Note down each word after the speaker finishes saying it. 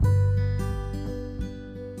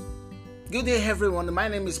Good day, everyone. My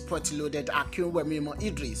name is Loaded Akinwemimo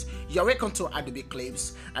Idris. You're welcome to Adobe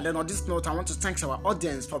Clips. And then on this note, I want to thank our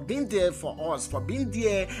audience for being there for us, for being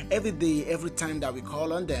there every day, every time that we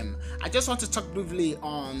call on them. I just want to talk briefly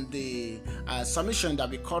on the submission that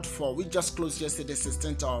we called for. We just closed yesterday,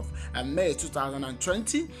 16th of May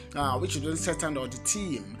 2020, which is set under the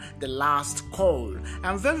theme, The Last Call.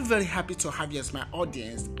 I'm very, very happy to have you as my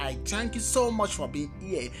audience. I thank you so much for being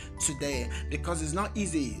here today because it's not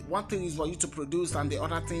easy. One thing is for you to produce, and the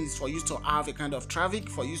other thing is for you to have a kind of traffic,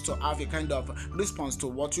 for you to have a kind of response to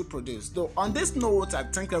what you produce. So on this note, I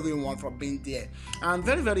thank everyone for being there. I'm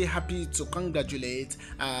very, very happy to congratulate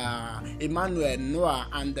Emmanuel Noah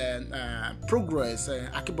and Progress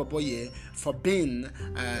Akiboboye for being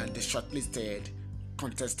the shortlisted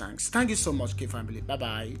contestants. Thank you so much, K family. Bye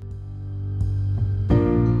bye.